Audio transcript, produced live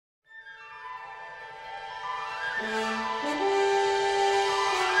Attention!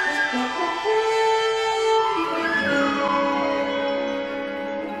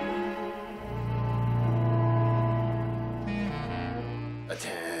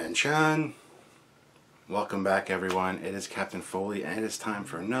 Welcome back everyone, it is Captain Foley and it is time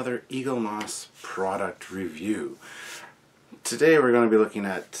for another Eaglemoss product review. Today we're going to be looking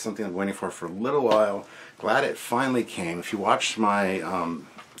at something I've been waiting for a little while. Glad it finally came. If you watched my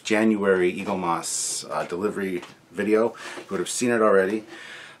January Eaglemoss delivery video, you would have seen it already.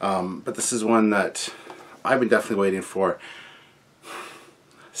 But this is one that I've been definitely waiting for.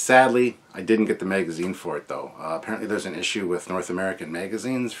 Sadly, I didn't get the magazine for it though. Apparently there's an issue with North American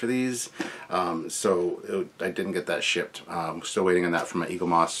magazines for these, so I didn't get that shipped. I'm still waiting on that from my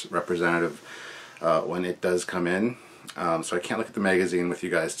Eaglemoss representative when it does come in. So I can't look at the magazine with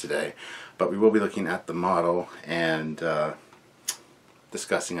you guys today, but we will be looking at the model and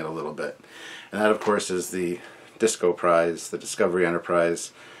discussing it a little bit. And that of course is the Discoprise, the Discovery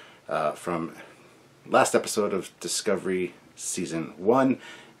Enterprise from last episode of Discovery Season 1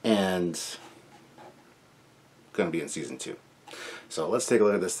 and going to be in Season 2. So let's take a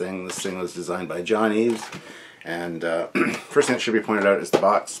look at this thing. This thing was designed by John Eves, and first thing that should be pointed out is the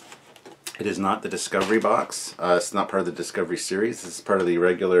box. It is not the Discovery box. It's not part of the Discovery series. This is part of the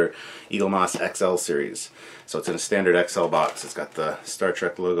regular Eaglemoss XL series. So it's in a standard XL box. It's got the Star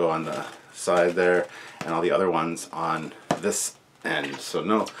Trek logo on the side there and all the other ones on this end. So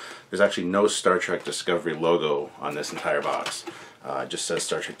no, there's actually no Star Trek Discovery logo on this entire box. It just says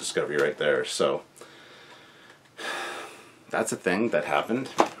Star Trek Discovery right there. So that's a thing that happened.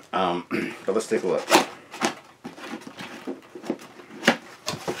 But let's take a look.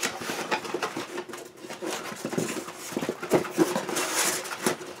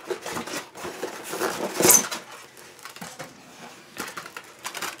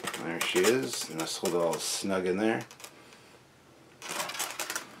 There she is, and let's hold it all snug in there.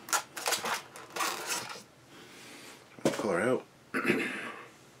 Pull her out. And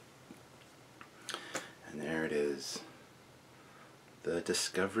there it is. The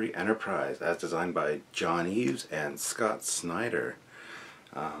Discovery Enterprise, as designed by John Eves and Scott Snyder.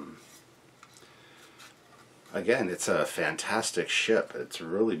 Again, it's a fantastic ship. It's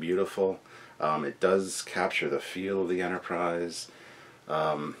really beautiful. It does capture the feel of the Enterprise.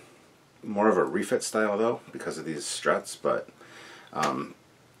 More of a refit style though, because of these struts, but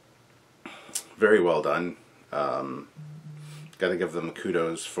very well done. Got to give them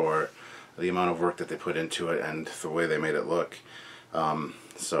kudos for the amount of work that they put into it and the way they made it look.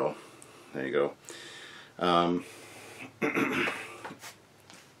 So there you go. Now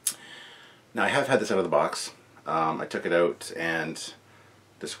I have had this out of the box. I took it out and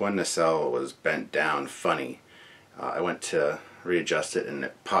this one nacelle was bent down funny. I went to readjust it and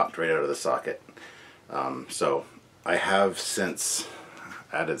it popped right out of the socket. So I have since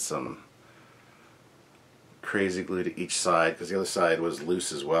added some crazy glue to each side because the other side was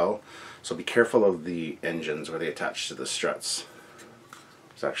loose as well. So be careful of the engines where they attach to the struts.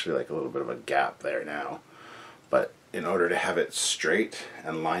 There's actually like a little bit of a gap there now. But in order to have it straight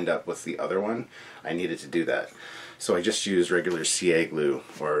and lined up with the other one, I needed to do that. So I just used regular CA glue,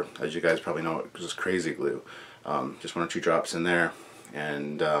 or as you guys probably know, it was crazy glue. Just 1 or 2 drops in there,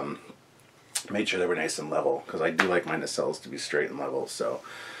 and made sure they were nice and level, because I do like my nacelles to be straight and level. So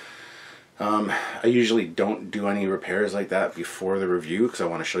I usually don't do any repairs like that before the review because I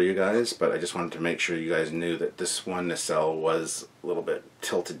want to show you guys, but I just wanted to make sure you guys knew that this one nacelle was a little bit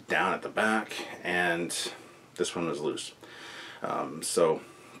tilted down at the back and this one was loose. And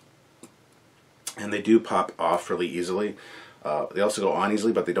they do pop off really easily. They also go on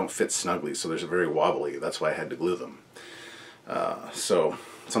easily, but they don't fit snugly, so they're very wobbly. That's why I had to glue them. So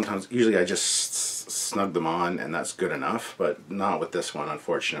sometimes, usually I just snug them on and that's good enough, but not with this one,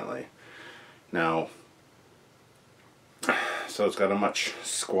 unfortunately. Now, so it's got a much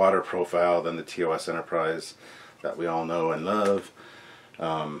squatter profile than the TOS Enterprise that we all know and love.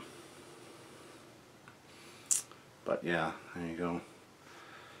 But yeah, there you go.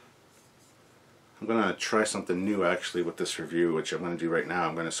 I'm going to try something new actually with this review, which I'm going to do right now.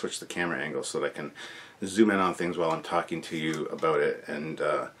 I'm going to switch the camera angle so that I can zoom in on things while I'm talking to you about it and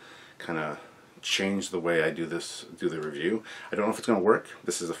kind of change the way I do the review. I don't know if it's going to work.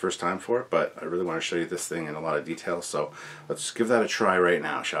 This is the first time for it, but I really want to show you this thing in a lot of detail. So let's give that a try right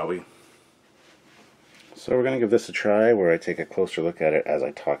now, shall we? So we're going to give this a try where I take a closer look at it as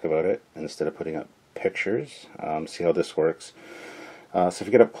I talk about it instead of putting up pictures. See how this works. So if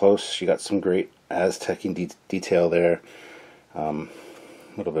you get up close, you got some great Aztec-y detail there. A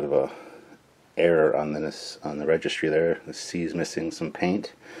little bit of a error on the registry there. The C is missing some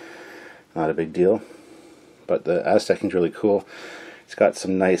paint. Not a big deal. but the Aztec is really cool. It's got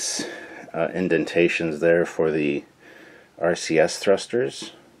some nice indentations there for the RCS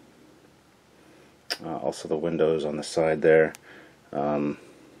thrusters. Also the windows on the side there. I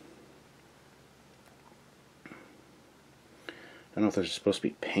don't know if they're supposed to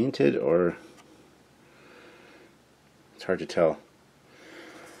be painted or it's hard to tell.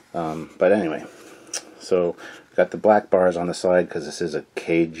 But anyway, so got the black bars on the side because this is a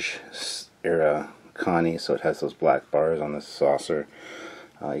cage era Connie, so it has those black bars on the saucer.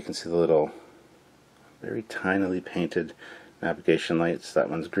 You can see the little very tinily painted navigation lights. That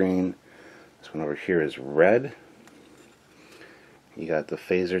one's green. This one over here is red. You got the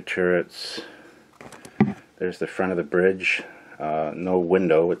phaser turrets. There's the front of the bridge. No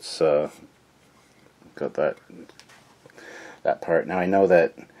window. It's got that part. Now I know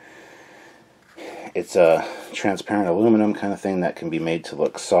that it's a transparent aluminum kind of thing that can be made to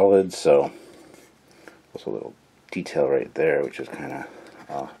look solid, so there's a little detail right there which is kind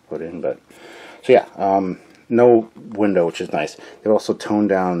of put in, but so yeah, no window, which is nice. They've also toned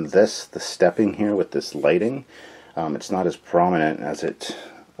down the stepping here with this lighting. It's not as prominent as it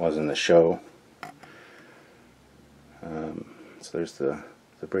was in the show. So there's the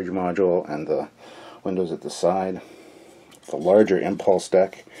bridge module and the windows at the side. The larger impulse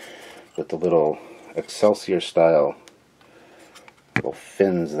deck with the little Excelsior style little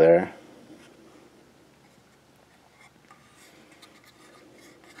fins there.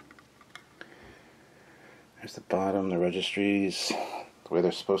 There's the bottom, the registries, the way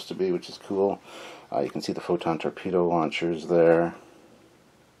they're supposed to be, which is cool. You can see the photon torpedo launchers there.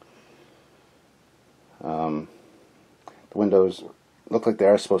 The windows look like they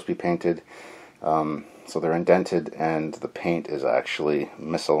are supposed to be painted, so they're indented and the paint is actually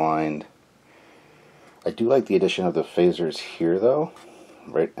misaligned. I do like the addition of the phasers here though,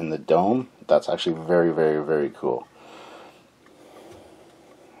 right in the dome. That's actually very, very, very cool.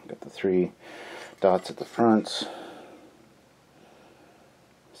 Got the 3 dots at the front.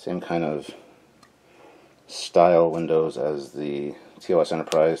 Same kind of style windows as the TOS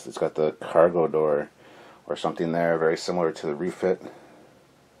Enterprise. It's got the cargo door or something there, very similar to the refit.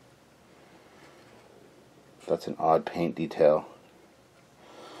 That's an odd paint detail.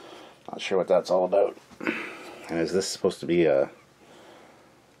 Not sure what that's all about. And is this supposed to be an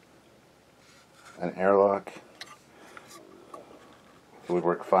airlock? It would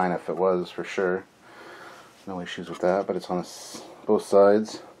work fine if it was, for sure. No issues with that, but it's on both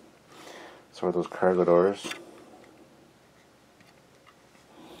sides. So are those cargo doors.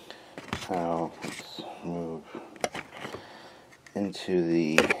 Now let's move into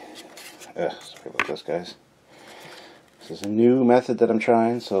the. Sorry about this, guys. This is a new method that I'm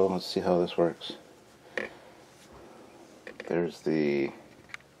trying, so let's see how this works. There's the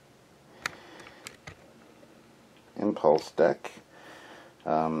impulse deck.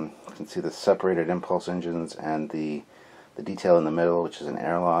 You can see the separated impulse engines and the detail in the middle, which is an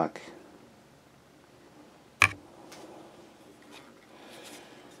airlock.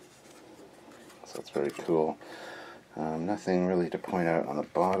 So that's very cool. Nothing really to point out on the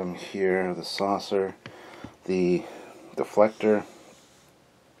bottom here of the saucer. The deflector.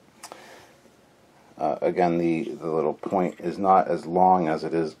 Again, the little point is not as long as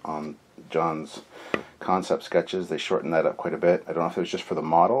it is on John's concept sketches. They shortened that up quite a bit. I don't know if it was just for the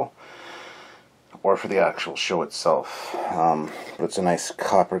model or for the actual show itself. But it's a nice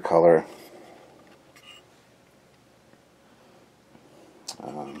copper color.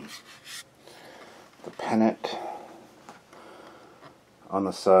 The pennant on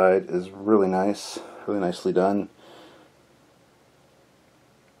the side is really nice, really nicely done.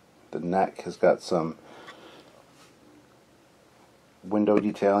 The neck has got some window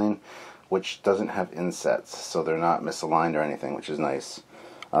detailing, which doesn't have insets, so they're not misaligned or anything, which is nice.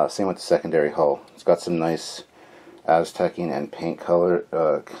 Same with the secondary hull. It's got some nice Aztecing and paint coloring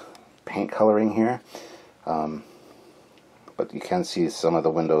here, but you can see some of the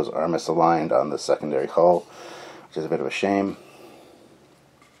windows are misaligned on the secondary hull, which is a bit of a shame.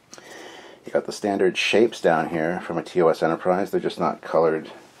 You got the standard shapes down here from a TOS Enterprise. They're just not colored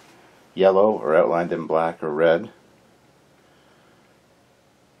yellow or outlined in black or red.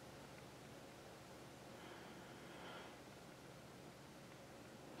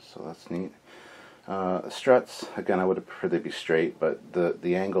 So that's neat. Struts, again, I would have preferred they be straight, but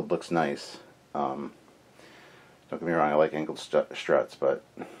the angled looks nice. Don't get me wrong, I like angled struts, but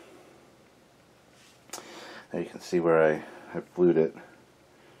there you can see where I glued it.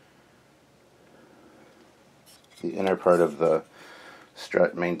 The inner part of the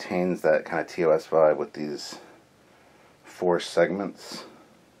strut maintains that kind of TOS vibe with these 4 segments.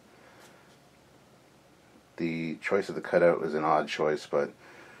 The choice of the cutout is an odd choice, but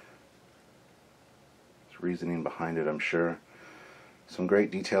there's reasoning behind it, I'm sure. Some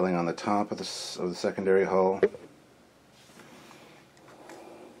great detailing on the top of the secondary hull.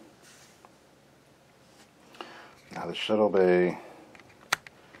 Now the shuttle bay,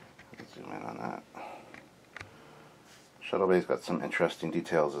 let's zoom in on that. Shuttle bay's got some interesting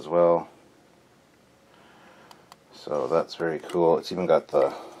details as well. So that's very cool. It's even got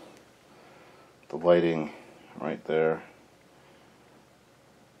the lighting right there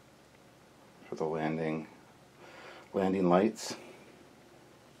for the landing lights.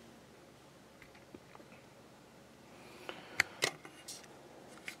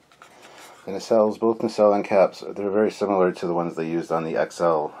 The nacelles, both nacelle and caps, they're very similar to the ones they used on the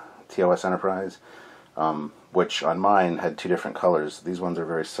XL TOS Enterprise, which on mine had two different colors. These ones are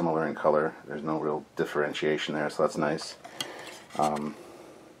very similar in color. There's no real differentiation there, so that's nice.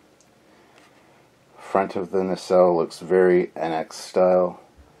 Front of the nacelle looks very NX style,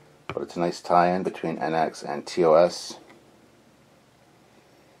 but it's a nice tie-in between NX and TOS.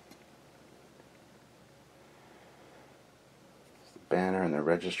 The banner and the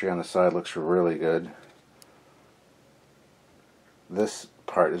registry on the side looks really good. This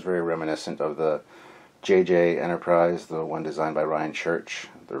part is very reminiscent of the JJ Enterprise, the one designed by Ryan Church.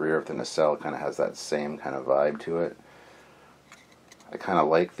 The rear of the nacelle kind of has that same kind of vibe to it. I kind of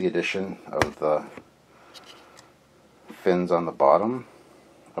like the addition of the fins on the bottom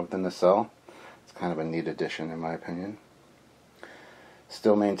of the nacelle. It's kind of a neat addition in my opinion.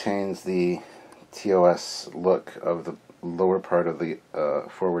 Still maintains the TOS look of the lower part of the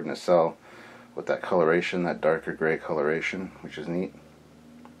forward nacelle with that coloration, that darker gray coloration, which is neat.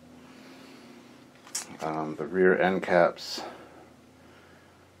 The rear end caps,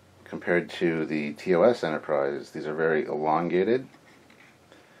 compared to the TOS Enterprise, these are very elongated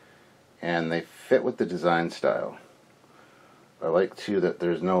and they fit with the design style. I like too that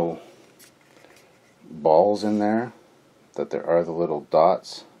there's no balls in there, that there are the little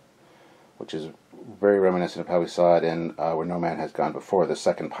dots, which is very reminiscent of how we saw it in Where No Man Has Gone Before, the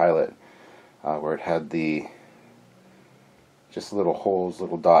second pilot, where it had the just little holes,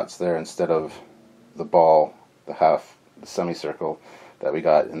 little dots there instead of the ball, the semicircle that we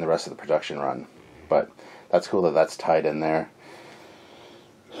got in the rest of the production run. But that's cool that that's tied in there.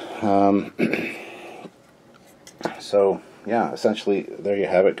 So yeah, essentially there you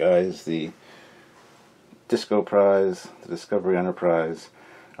have it, guys. The Discoprise, the Discovery Enterprise,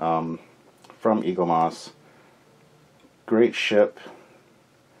 from Eaglemoss. Great ship.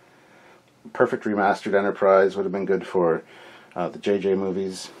 Perfect remastered Enterprise. Would have been good for the JJ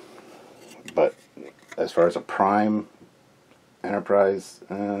movies. But as far as a prime Enterprise,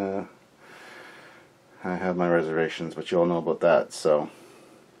 I have my reservations, but you all know about that. So,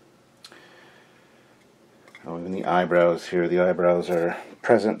 even the eyebrows here, the eyebrows are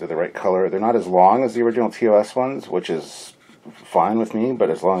present, they're the right color. They're not as long as the original TOS ones, which is fine with me, but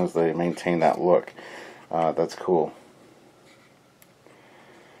as long as they maintain that look, that's cool.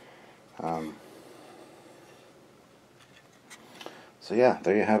 So yeah,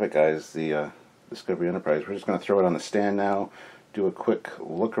 there you have it, guys, the Discovery Enterprise. We're just going to throw it on the stand now, do a quick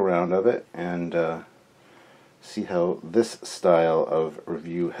look around of it, and see how this style of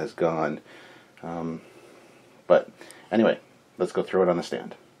review has gone. But anyway, let's go throw it on the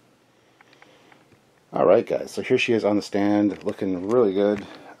stand. Alright guys, so here she is on the stand, looking really good.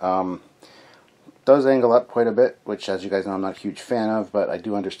 Does angle up quite a bit, which as you guys know I'm not a huge fan of, but I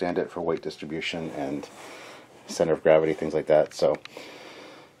do understand it for weight distribution and center of gravity, things like that. So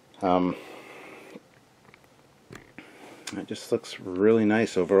it just looks really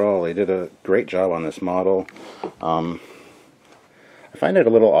nice overall. They did a great job on this model. I find it a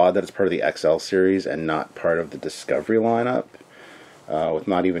little odd that it's part of the XL series and not part of the Discovery lineup, with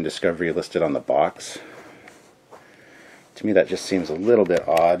not even Discovery listed on the box. To me that just seems a little bit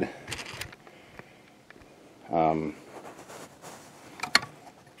odd.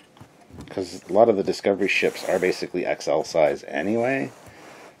 Because a lot of the Discovery ships are basically XL size anyway,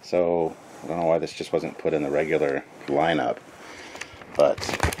 so I don't know why this just wasn't put in the regular lineup. But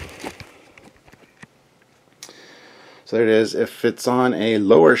so there it is. If it's on a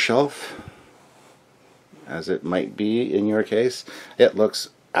lower shelf, as it might be in your case, it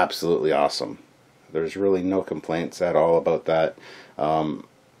looks absolutely awesome. There's really no complaints at all about that.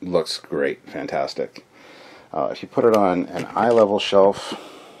 Looks great, fantastic. If you put it on an eye-level shelf,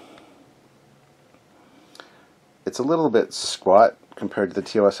 it's a little bit squat compared to the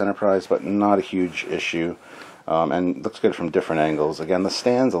TOS Enterprise, but not a huge issue, and looks good from different angles. Again, the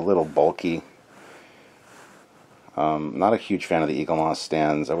stand's a little bulky. Not a huge fan of the Eaglemoss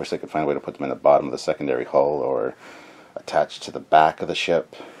stands. I wish I could find a way to put them in the bottom of the secondary hull or attached to the back of the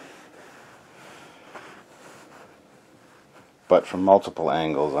ship. But from multiple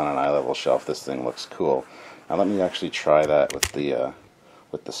angles on an eye-level shelf, this thing looks cool. Now let me actually try that with the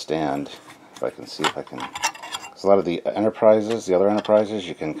stand, if I can see if I can. Because a lot of the Enterprises, the other Enterprises,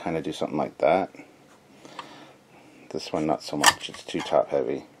 you can kind of do something like that. This one not so much, it's too top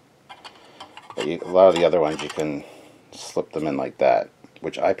heavy. But a lot of the other ones you can slip them in like that,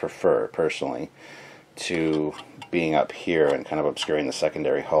 which I prefer personally to being up here and kind of obscuring the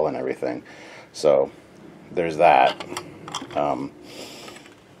secondary hull and everything. So there's that.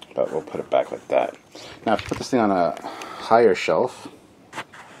 But we'll put it back like that. Now if you put this thing on a higher shelf,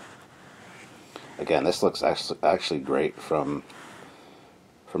 again, this looks actually great from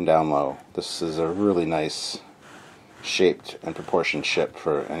down low. This is a really nice shaped and proportioned ship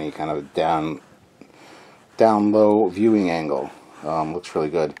for any kind of down low viewing angle. Looks really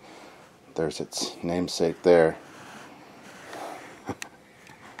good. There's its namesake there.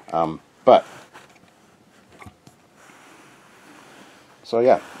 But so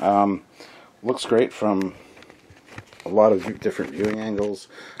yeah, looks great from a lot of different viewing angles.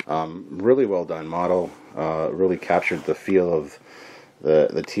 Really well done model. Really captured the feel of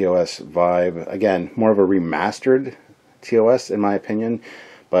the TOS vibe. Again, more of a remastered TOS in my opinion,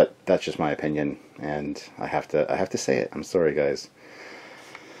 but that's just my opinion, and I have to say it. I'm sorry, guys.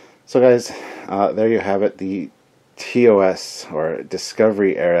 So guys, there you have it, the TOS, or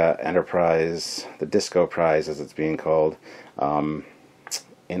Discovery Era Enterprise, the Discoprise as it's being called,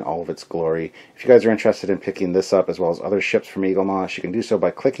 in all of its glory. If you guys are interested in picking this up as well as other ships from Eaglemoss, you can do so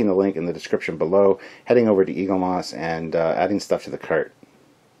by clicking the link in the description below, heading over to Eaglemoss, and adding stuff to the cart,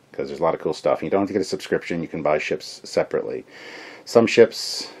 because there's a lot of cool stuff. And you don't have to get a subscription, you can buy ships separately. Some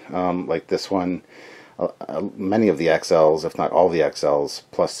ships, like this one, many of the XLs, if not all the XLs,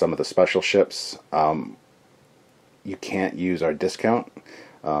 plus some of the special ships, you can't use our discount.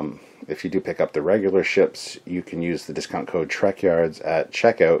 If you do pick up the regular ships, you can use the discount code Trekyards at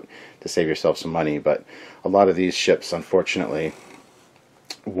checkout to save yourself some money, but a lot of these ships, unfortunately,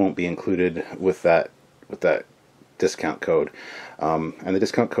 won't be included with that discount code. And the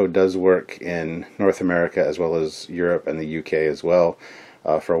discount code does work in North America as well as Europe and the UK as well.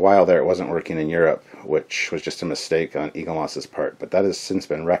 For a while there, it wasn't working in Europe, which was just a mistake on Eaglemoss's part, but that has since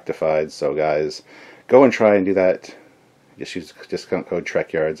been rectified. So guys, go and try and do that. Just use discount code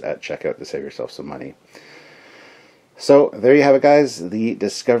Trekyards at checkout to save yourself some money. So there you have it, guys, the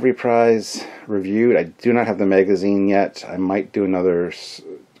Discovery Prize reviewed. I do not have the magazine yet. I might do another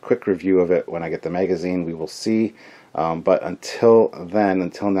quick review of it when I get the magazine. We will see. But until then,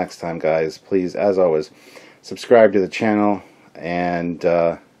 until next time, guys, please, as always, subscribe to the channel and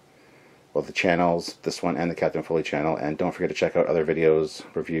well, the channels, this one and the Captain Foley channel, and don't forget to check out other videos,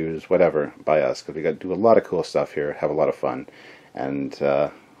 reviews, whatever, by us, because we got to do a lot of cool stuff here, have a lot of fun, and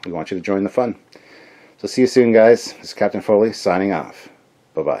we want you to join the fun. So see you soon, guys. This is Captain Foley signing off.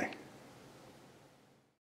 Bye-bye.